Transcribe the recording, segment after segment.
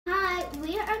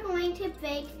going to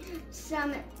bake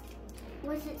some,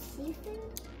 was it seafood?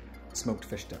 Smoked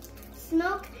fish dip.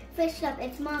 Smoked fish dip.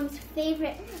 It's Mom's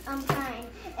favorite kind.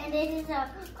 And it is a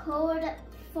cold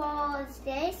fall's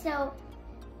day, so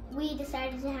we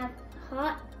decided to have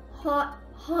hot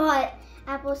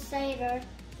apple cider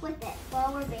with it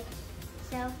while we're baking.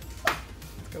 So, let's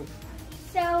go.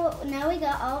 So now we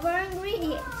got all of our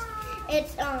ingredients.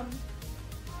 It's sour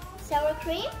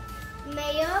cream,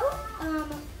 mayo.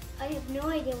 I have no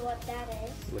idea what that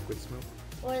is. Liquid smoke.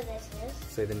 Or this is.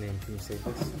 Say the name. Can you say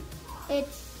this?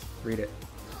 It's. Read it.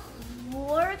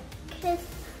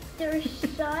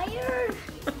 Worcestershire.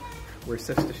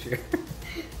 Worcestershire.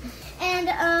 And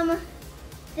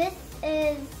this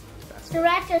is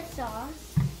sriracha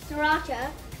sauce. Sriracha.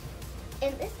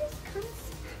 And this is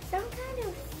some kind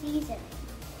of seasoning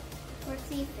for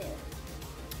seafood.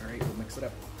 All right, we'll mix it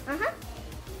up. Uh-huh.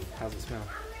 How's it smell?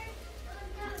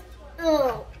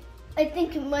 Oh, I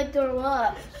think it might throw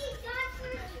up.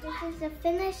 This is the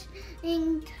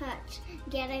finishing touch.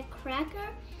 Get a cracker,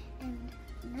 and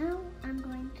now I'm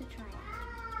going to try it.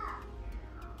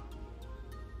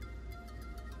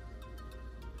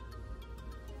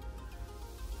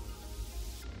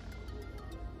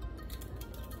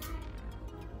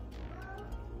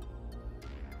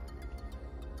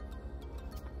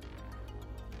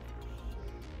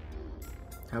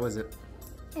 How is it?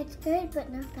 It's good, but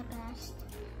not the best.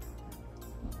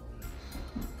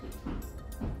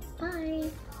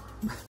 Bye.